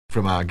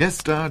From our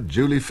guest star,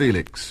 Julie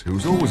Felix,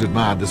 who's always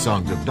admired the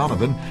songs of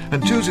Donovan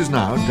and chooses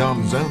now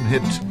Don's own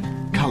hit,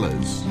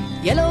 Colours.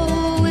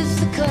 Yellow is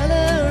the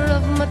colour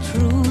of my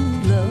true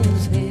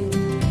love's hair.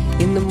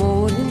 In the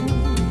morning,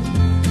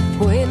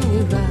 when we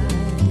ride.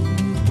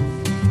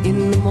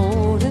 In the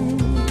morning,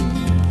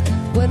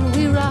 when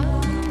we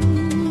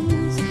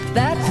rise.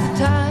 That's the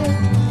time,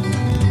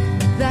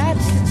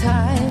 that's the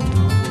time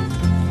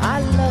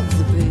I love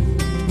the bass.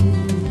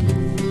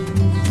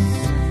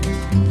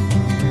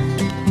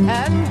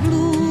 And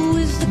blue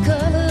is the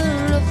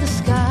colour of the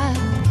sky,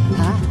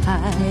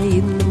 high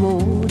in the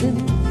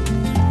morning,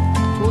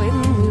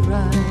 when we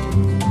ride.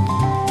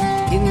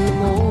 In the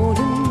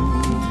morning,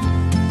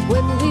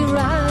 when we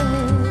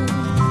ride.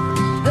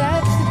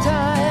 That's the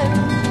time,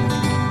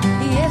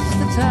 yes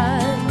the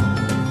time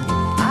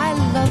I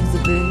love the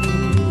bass.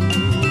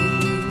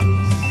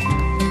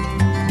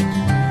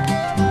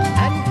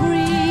 And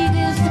green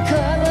is the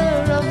colour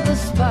of the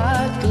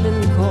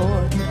sparkling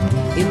cord.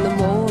 In the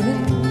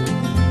morning,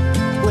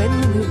 when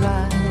we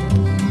ride.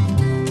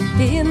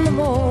 In the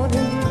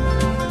morning,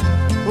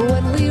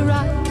 when we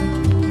rise.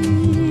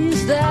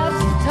 That's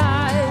the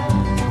time,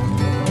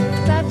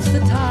 that's the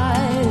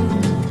time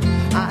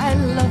I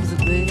love the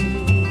bass.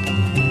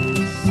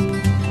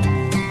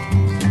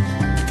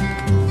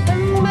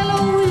 And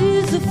mellow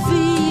is the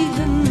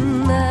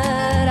feeling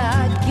that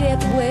I get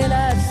when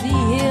I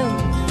see him.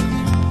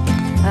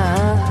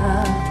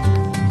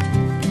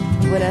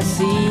 When I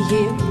see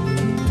him.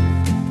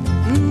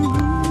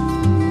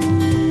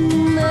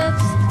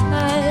 That's the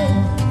time,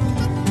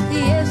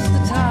 yes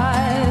the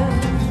time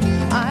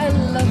I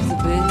love the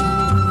bass.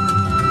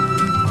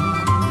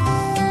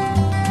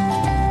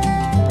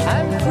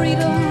 And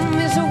freedom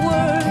is a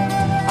word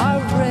I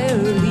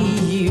rarely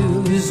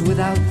use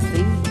without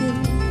thinking.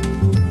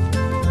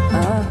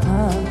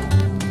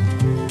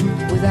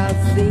 Without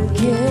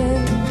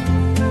thinking.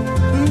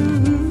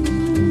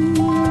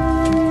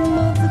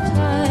 Of the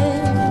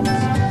times,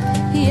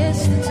 yes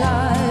the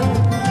times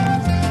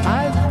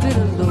I've been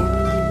alone.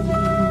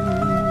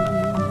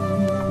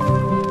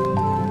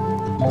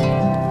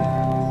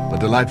 The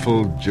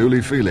delightful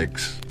Julie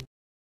Felix.